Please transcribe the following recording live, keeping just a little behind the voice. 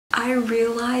I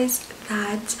realized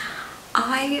that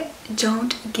I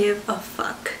don't give a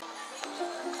fuck.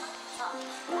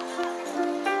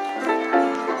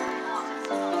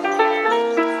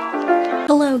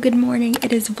 Hello, good morning.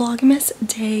 It is Vlogmas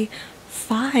day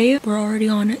 5. We're already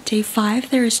on day 5.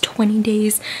 There is 20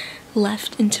 days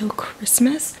left until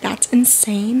Christmas. That's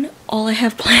insane. All I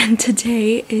have planned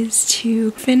today is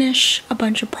to finish a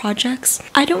bunch of projects.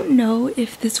 I don't know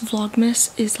if this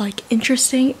Vlogmas is like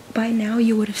interesting. By now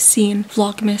you would have seen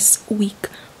Vlogmas week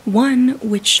 1,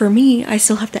 which for me, I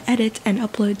still have to edit and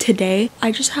upload today.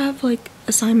 I just have like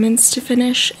assignments to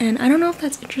finish, and I don't know if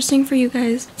that's interesting for you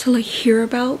guys to like hear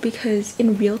about, because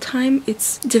in real time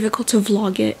it's difficult to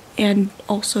vlog it and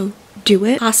also do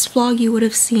it. Last vlog you would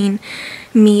have seen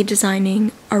me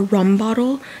designing a rum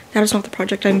bottle. That is not the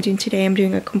project I'm doing today. I'm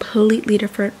doing a completely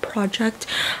different project.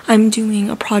 I'm doing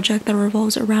a project that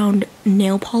revolves around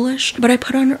nail polish, but I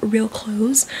put on real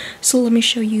clothes. So let me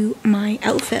show you my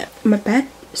outfit. My bed,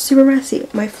 super messy.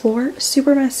 My floor,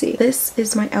 super messy. This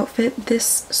is my outfit.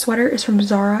 This sweater is from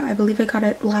Zara. I believe I got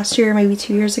it last year, maybe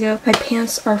 2 years ago. My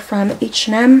pants are from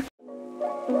H&M.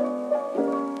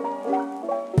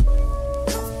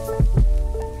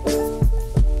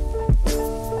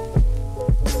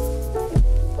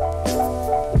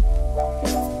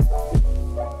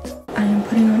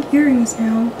 Earrings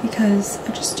now because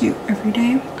I just do every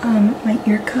day. My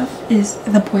ear cuff is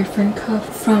the boyfriend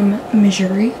cuff from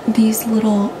Missouri. These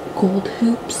little gold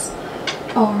hoops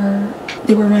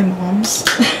they were my mom's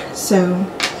so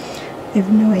I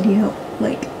have no idea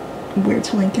like where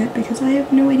to link it because I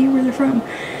have no idea where they're from.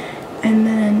 And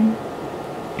then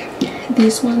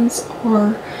these ones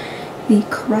are the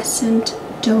crescent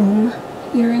dome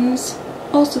earrings,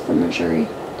 also from Missouri,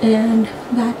 and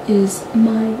that is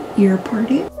my ear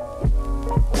party.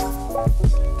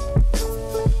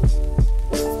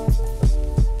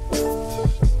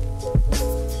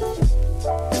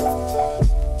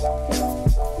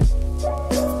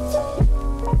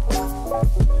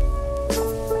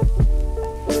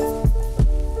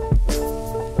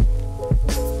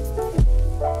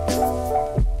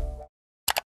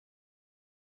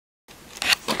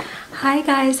 Hi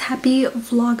guys, happy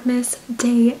Vlogmas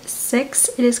day 6.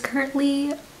 It is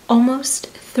currently almost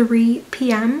 3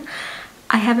 p.m.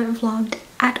 I haven't vlogged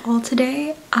at all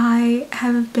today. I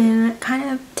have been kind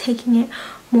of taking it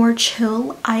more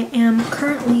chill. I am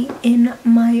currently in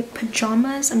my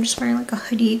pajamas. I'm just wearing like a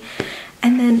hoodie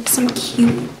and then some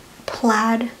cute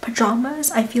plaid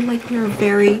pajamas. I feel like they're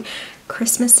very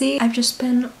Christmassy. I've just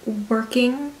been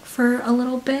working for a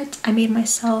little bit. I made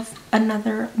myself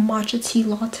another matcha tea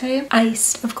latte,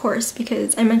 iced of course,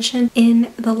 because I mentioned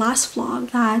in the last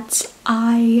vlog that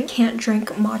I can't drink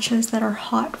matchas that are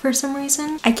hot for some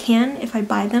reason. I can if I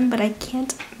buy them, but I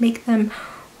can't make them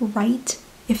right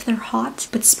if they're hot.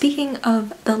 But speaking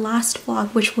of the last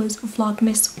vlog, which was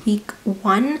Vlogmas week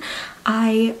 1,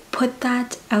 I put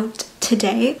that out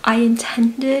today. I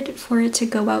intended for it to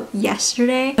go out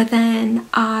yesterday, but then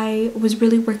I was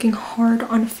really working hard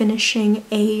on finishing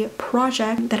a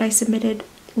project that I submitted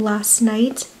last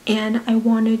night, and I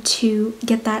wanted to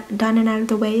get that done and out of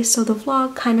the way, so the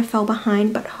vlog kind of fell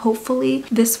behind. But hopefully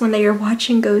this one that you're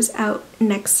watching goes out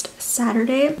next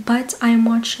Saturday. But I'm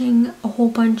watching a whole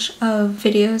bunch of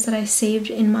videos that I saved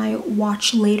in my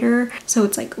watch later, so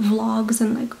it's like vlogs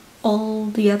and like all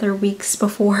the other weeks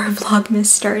before Vlogmas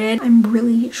started. I'm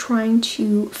really trying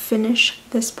to finish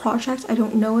this project. I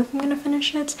don't know if I'm gonna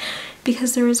finish it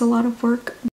because there is a lot of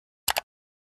work.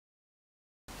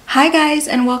 Hi guys,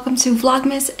 and welcome to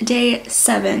Vlogmas day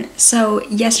 7. So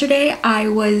yesterday I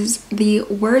was the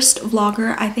worst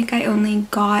vlogger. I think I only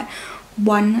got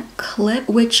 1 clip,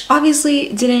 which obviously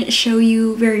didn't show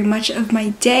you very much of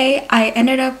my day. I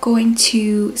ended up going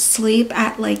to sleep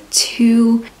at like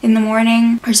 2 in the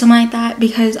morning or something like that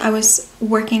because I was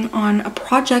working on a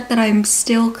project that I'm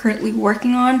still currently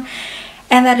working on,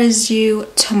 and that is due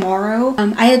tomorrow.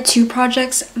 I had 2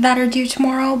 projects that are due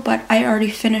tomorrow, but I already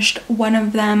finished one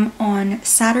of them on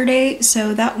Saturday,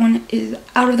 so that one is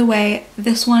out of the way.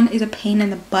 This one is a pain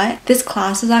in the butt. This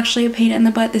class is actually a pain in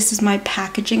the butt. This is my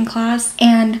packaging class,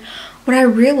 and what I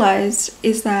realized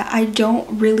is that I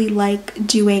don't really like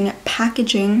doing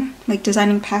packaging, like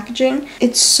designing packaging.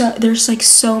 There's like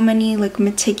so many like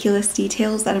meticulous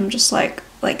details that I'm just like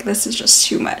this is just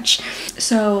too much.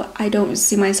 So I don't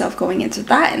see myself going into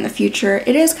that in the future.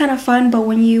 It is kind of fun, but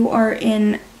when you are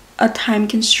in a time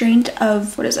constraint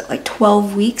of, what is it, like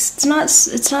 12 weeks, it's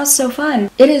not so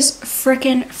fun. It is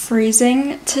freaking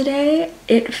freezing today.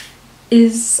 It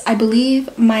is, I believe,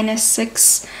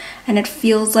 -6 and it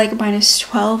feels like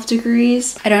 -12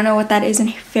 degrees. I don't know what that is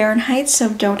in Fahrenheit, so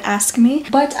don't ask me.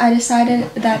 But I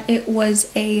decided that it was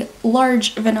a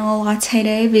large vanilla latte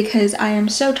day because I am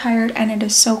so tired and it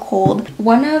is so cold.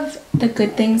 One of the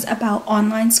good things about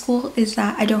online school is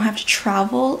that I don't have to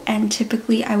travel, and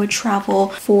typically I would travel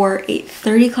for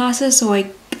 8:30 classes, so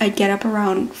I'd get up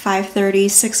around 5:30,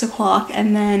 6 o'clock,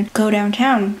 and then go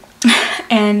downtown.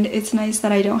 And it's nice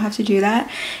that I don't have to do that.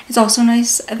 It's also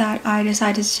nice that I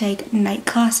decided to take night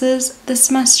classes this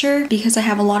semester because I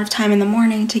have a lot of time in the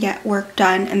morning to get work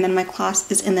done, and then my class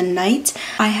is in the night.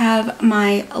 I have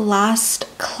my last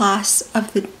class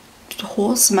of the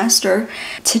whole semester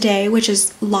today, which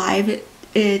is live.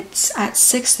 It's at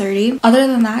 6:30. Other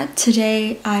than that,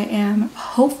 today I am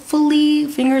hopefully,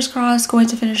 fingers crossed, going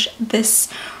to finish this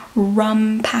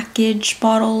rum package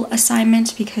bottle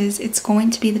assignment because it's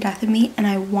going to be the death of me and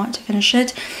I want to finish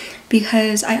it,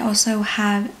 because I also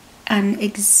have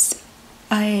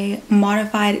a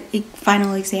modified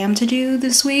final exam to do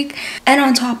this week, and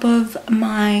on top of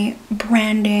my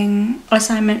branding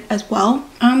assignment as well.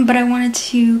 But I wanted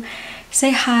to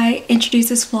say hi, introduce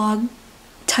this vlog,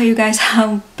 tell you guys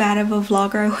how bad of a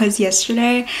vlogger I was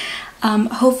yesterday.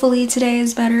 Hopefully today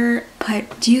is better, but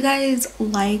do you guys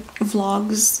like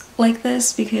vlogs like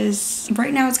this? Because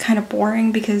right now it's kind of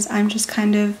boring because I'm just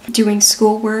kind of doing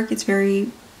schoolwork. It's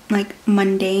very like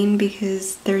mundane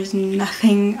because there's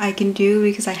nothing I can do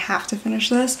because I have to finish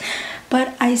this.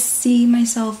 But I see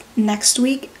myself next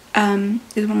week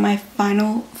is when my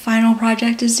final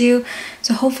project is due,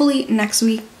 so hopefully next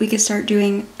week we can start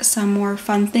doing some more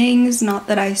fun things. Not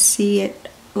that I see it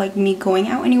like me going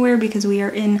out anywhere because we are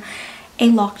in a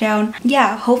lockdown.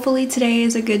 Yeah, hopefully today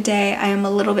is a good day. I am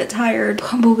a little bit tired,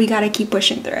 but we gotta keep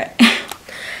pushing through it.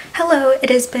 Hello, it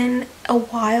has been a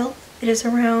while. It is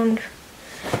around,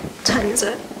 what time is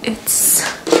it? It's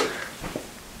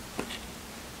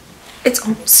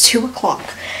almost 2 o'clock.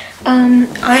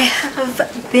 I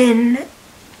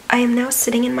am now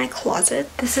sitting in my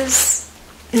closet. This is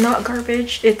not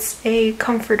garbage, it's a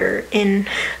comforter in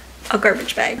a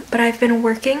garbage bag. But I've been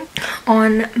working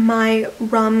on my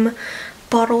rum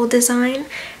bottle design,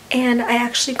 and I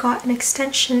actually got an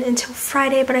extension until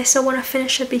Friday, but I still want to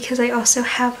finish it because I also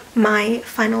have my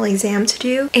final exam to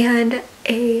do and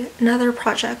another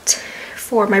project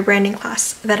for my branding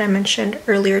class that I mentioned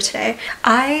earlier today.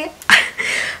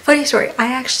 Funny story, I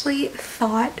actually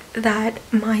thought that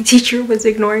my teacher was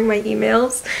ignoring my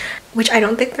emails, which I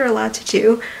don't think they're allowed to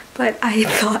do, but I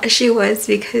thought she was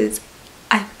because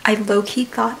I low-key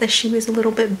thought that she was a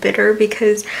little bit bitter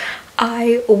because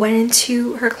I went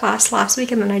into her class last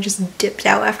week and then I just dipped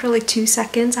out after like 2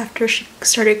 seconds after she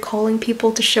started calling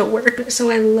people to show work.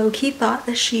 So I low-key thought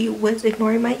that she was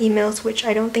ignoring my emails, which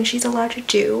I don't think she's allowed to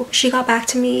do. She got back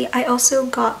to me. I also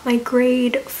got my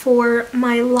grade for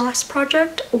my last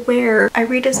project where I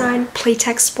redesigned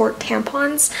Playtex Sport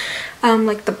tampons,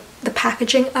 like the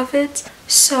packaging of it.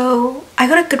 So I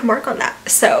got a good mark on that.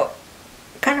 So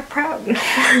kind of proud.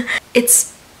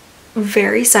 It's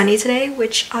very sunny today,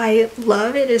 which I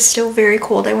love. It is still very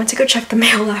cold. I went to go check the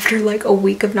mail after like a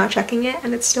week of not checking it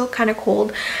and it's still kind of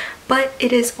cold, but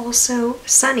it is also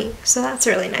sunny, so that's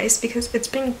really nice because it's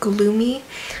been gloomy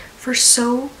for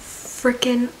so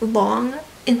freaking long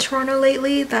in Toronto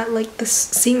lately that like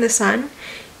seeing the sun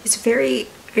is very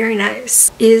nice.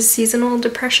 Is seasonal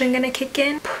depression gonna kick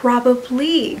in?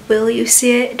 Probably. Will you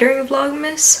see it during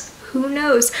Vlogmas? Who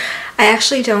knows? I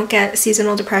actually don't get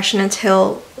seasonal depression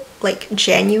until like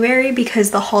January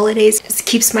because the holidays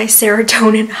keeps my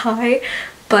serotonin high,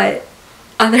 but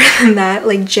other than that,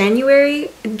 like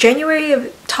January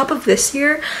of top of this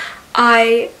year,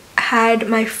 I had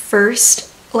my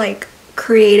first like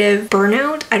creative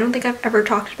burnout. I don't think I've ever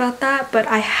talked about that, but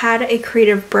I had a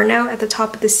creative burnout at the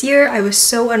top of this year. I was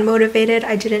so unmotivated.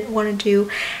 I didn't want to do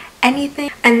anything,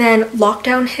 and then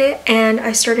lockdown hit and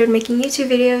I started making YouTube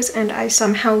videos and I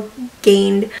somehow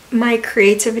gained my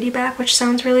creativity back, which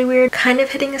sounds really weird. Kind of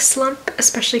hitting a slump,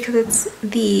 especially because it's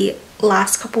the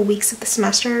last couple weeks of the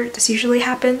semester. This usually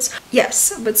happens.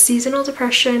 Yes, but seasonal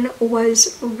depression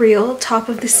was real top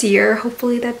of this year.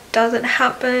 Hopefully that doesn't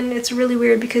happen. It's really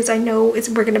weird because I know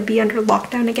we're gonna be under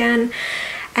lockdown again,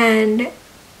 and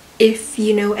if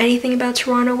you know anything about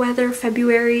Toronto weather,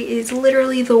 February is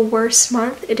literally the worst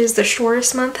month. It is the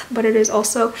shortest month, but it is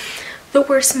also the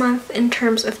worst month in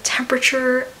terms of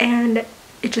temperature and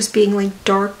it just being like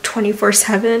dark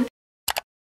 24/7.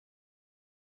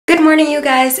 Good morning, you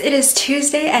guys. It is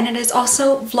Tuesday and it is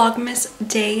also Vlogmas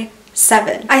Day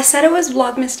 7. I said it was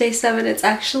Vlogmas Day 7. It's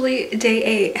actually Day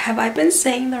 8. Have I been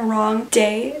saying the wrong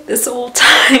day this whole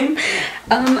time?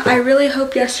 I really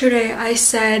hope yesterday I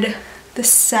said the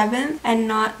 7th and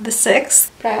not the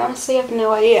 6th, but I honestly have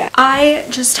no idea. I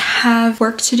just have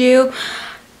work to do.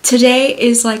 Today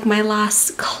is like my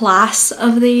last class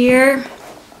of the year,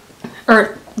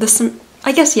 or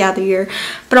I guess, yeah, the year,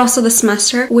 but also the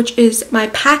semester, which is my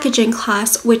packaging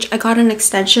class, which I got an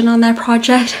extension on that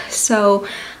project, so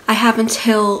I have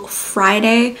until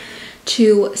Friday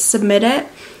to submit it.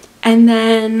 And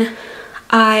then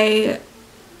my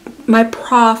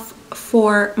prof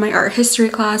for my art history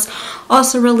class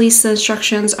also released the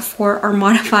instructions for our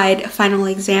modified final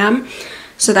exam,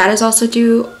 so that is also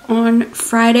due on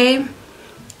Friday.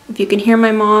 If you can hear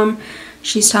my mom,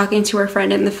 she's talking to her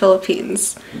friend in the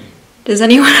Philippines. Does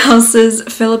anyone else's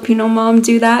Filipino mom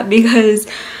do that? Because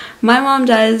my mom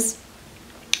does,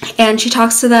 and she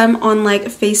talks to them on like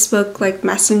Facebook, like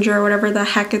Messenger or whatever the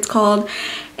heck it's called,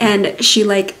 and she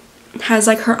like has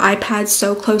like her iPad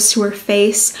so close to her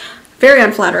face. Very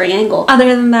unflattering angle.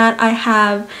 Other than that, I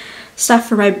have stuff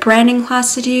for my branding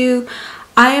class to do.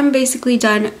 I am basically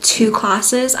done 2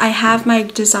 classes. I have my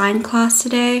design class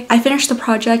today. I finished the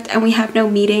project and we have no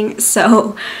meeting,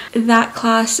 so that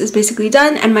class is basically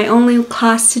done. And my only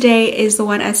class today is the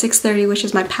one at 6:30, which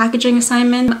is my packaging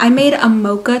assignment. I made a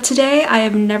mocha today. I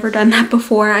have never done that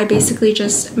before. I basically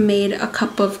just made a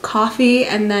cup of coffee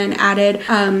and then added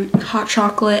hot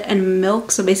chocolate and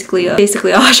milk. So basically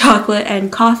a hot chocolate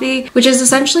and coffee, which is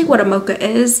essentially what a mocha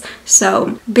is.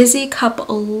 So busy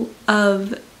couple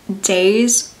of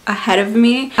days ahead of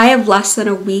me. I have less than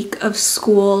a week of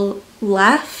school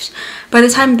left. By the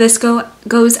time this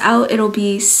goes out, it'll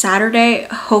be Saturday,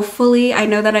 hopefully. I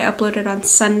know that I uploaded on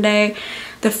Sunday,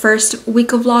 the first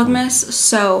week of Vlogmas,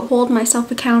 so hold myself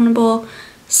accountable.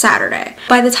 Saturday.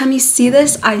 By the time you see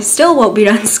this, I still won't be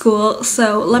done school,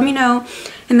 so let me know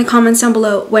in the comments down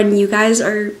below when you guys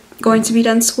are going to be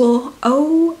done school.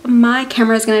 Oh, my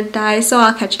camera is gonna die, so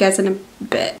I'll catch you guys in a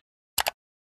bit.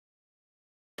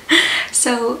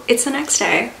 So it's the next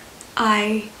day.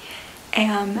 I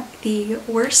am the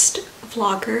worst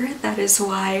vlogger. That is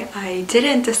why I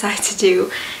didn't decide to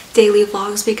do daily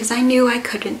vlogs, because I knew I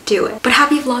couldn't do it. But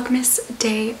happy Vlogmas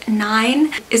day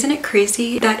 9. Isn't it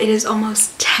crazy that it is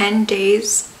almost 10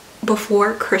 days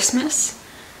before Christmas?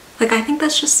 Like, I think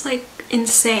that's just like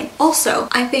insane. Also,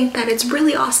 I think that it's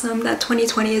really awesome that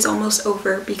 2020 is almost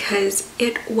over, because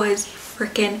it was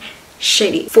freaking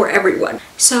shitty for everyone.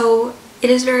 So it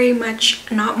is very much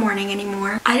not morning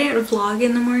anymore. I didn't vlog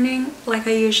in the morning like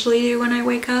I usually do when I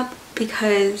wake up,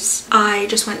 because I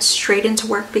just went straight into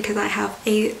work because I have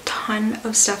a ton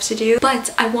of stuff to do.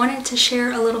 But I wanted to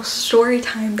share a little story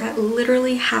time that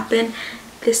literally happened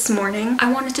this morning.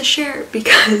 I wanted to share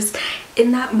because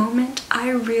in that moment I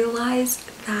realized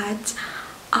that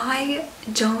I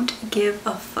don't give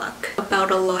a fuck about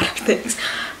a lot of things,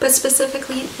 but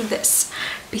specifically this,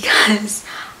 because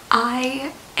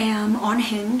I am on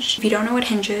Hinge. If you don't know what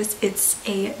Hinge is, it's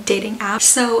a dating app.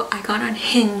 So I got on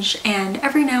Hinge, and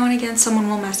every now and again someone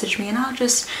will message me and I'll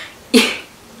just,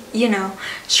 you know,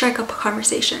 strike up a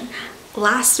conversation.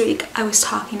 Last week I was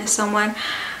talking to someone,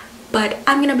 but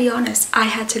I'm gonna be honest, I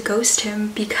had to ghost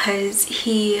him because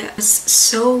he was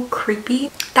so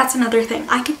creepy. That's another thing.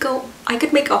 I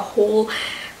could make a whole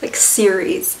like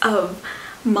series of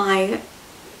my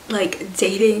like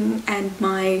dating and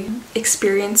my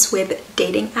experience with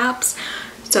dating apps.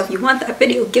 So if you want that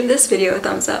video, give this video a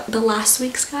thumbs up. The last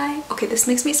week's guy, okay, this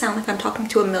makes me sound like I'm talking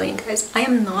to a million guys. I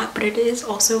am not, but it is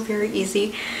also very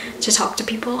easy to talk to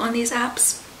people on these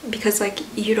apps because like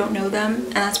you don't know them,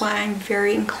 and that's why I'm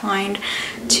very inclined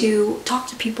to talk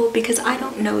to people because I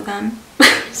don't know them.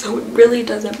 So it really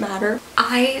doesn't matter.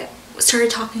 I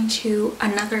started talking to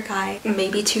another guy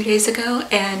maybe 2 days ago,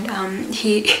 and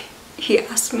he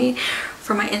asked me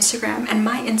for my Instagram, and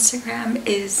my Instagram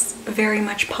is very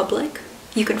much public.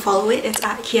 You can follow it. It's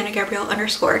at Kiana Gabrielle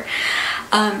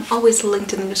 _. Always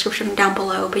linked in the description down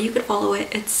below, but you could follow it.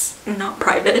 It's not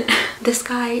private. This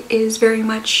guy is very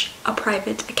much a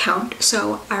private account,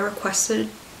 so I requested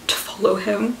to follow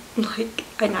him like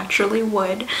I naturally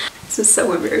would. This is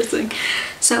so embarrassing.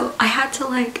 So I had to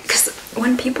like, because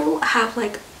when people have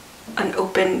like an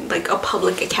open, like a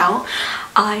public account,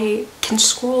 I can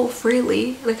scroll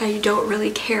freely, like I don't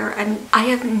really care, and I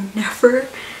have never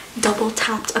double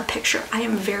tapped a picture. I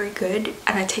am very good,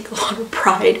 and I take a lot of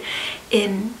pride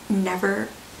in never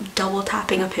double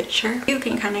tapping a picture. You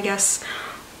can kind of guess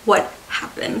what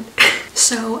happened.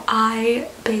 So I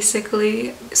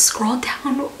basically scrolled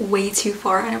down way too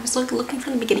far, and I was like looking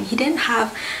from the beginning. He didn't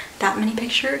have that many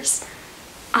pictures.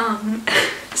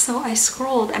 So I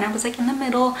scrolled and I was like in the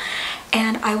middle,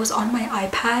 and I was on my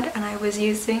iPad and I was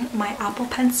using my Apple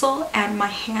Pencil, and my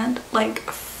hand like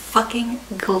fucking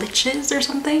glitches or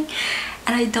something,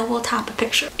 and I double tap a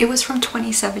picture. It was from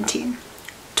 2017.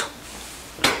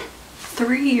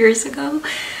 3 years ago.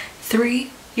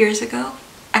 3 years ago,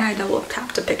 and I double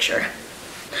tapped a picture.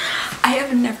 I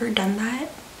have never done that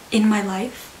in my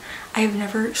life. I have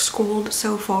never scrolled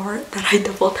so far that I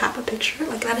double tap a picture.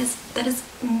 Like that has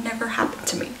never happened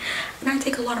to me, and I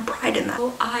take a lot of pride in that.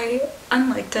 So I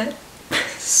unliked it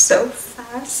so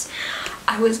fast.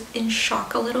 I was in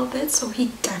shock a little bit, so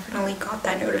he definitely got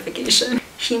that notification.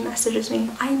 He messages me.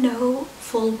 I know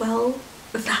full well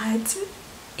that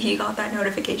he got that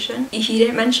notification. He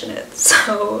didn't mention it,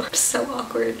 so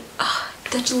awkward.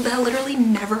 That literally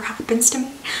never happens to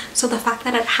me. So the fact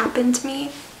that it happened to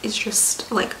me is just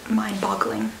like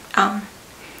mind-boggling.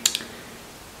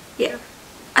 Yeah.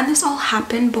 And this all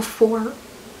happened before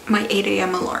my 8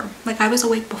 a.m. alarm. Like I was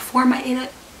awake before my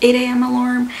 8 a.m.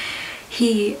 alarm.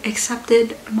 He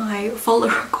accepted my follow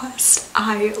request.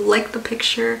 I liked the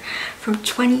picture from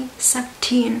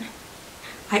 2017.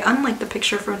 I unliked the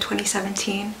picture from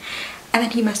 2017, and then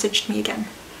he messaged me again,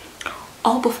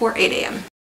 all before 8 a.m.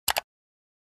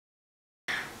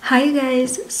 Hi you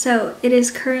guys, so it is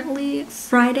currently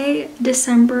Friday,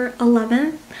 December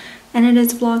 11th, and it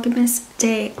is Vlogmas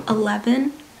day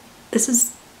 11. This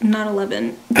is not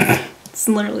 11, it's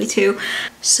literally 2.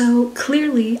 So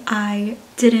clearly I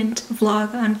didn't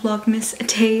vlog on Vlogmas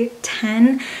day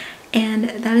 10, and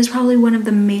that is probably one of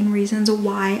the main reasons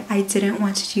why I didn't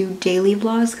want to do daily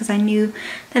vlogs, because I knew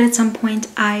that at some point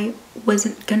I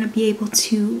wasn't gonna be able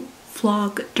to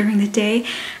vlog during the day.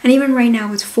 And even right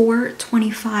now it's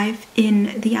 4:25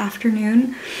 in the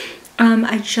afternoon.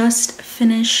 I just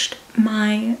finished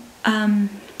my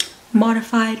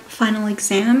modified final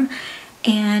exam,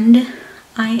 and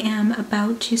I am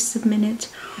about to submit it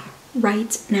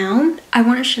right now. I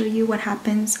want to show you what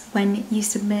happens when you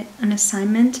submit an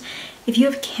assignment. If you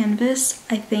have Canvas,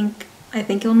 I think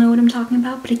you'll know what I'm talking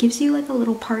about, but it gives you like a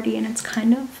little party, and it's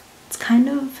kind of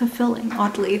fulfilling,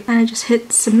 oddly. And I just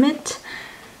hit submit,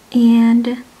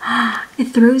 and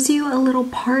it throws you a little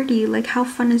party. Like, how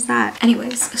fun is that?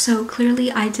 Anyways, so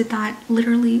clearly I did that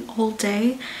literally all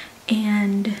day,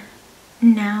 and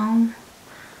now,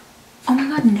 oh my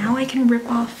god, now I can rip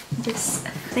off this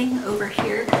thing over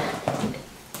here.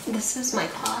 This is my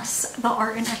class, the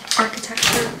art and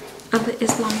architecture of the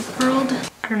Islamic world.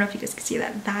 I don't know if you guys can see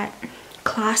that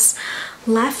class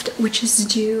left, which is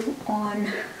due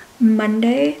on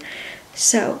Monday.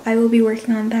 So I will be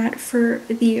working on that for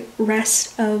the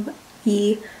rest of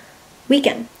the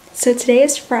weekend. So today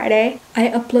is Friday. I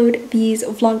upload these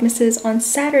Vlogmases on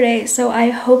Saturday, so I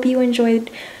hope you enjoyed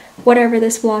whatever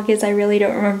this vlog is. I really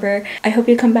don't remember. I hope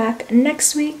you come back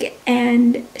next week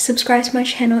and subscribe to my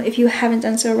channel if you haven't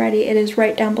done so already. It is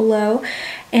right down below.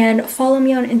 And follow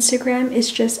me on Instagram. It's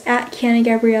just at Kiana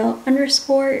Gabrielle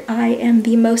 _. I am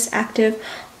the most active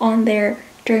on there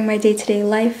during my day-to-day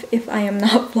life if I am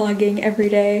not vlogging every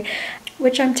day,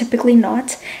 which I'm typically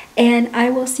not. And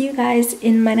I will see you guys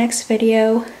in my next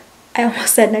video. I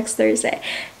almost said next Thursday.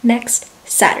 Next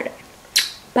Saturday.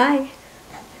 Bye.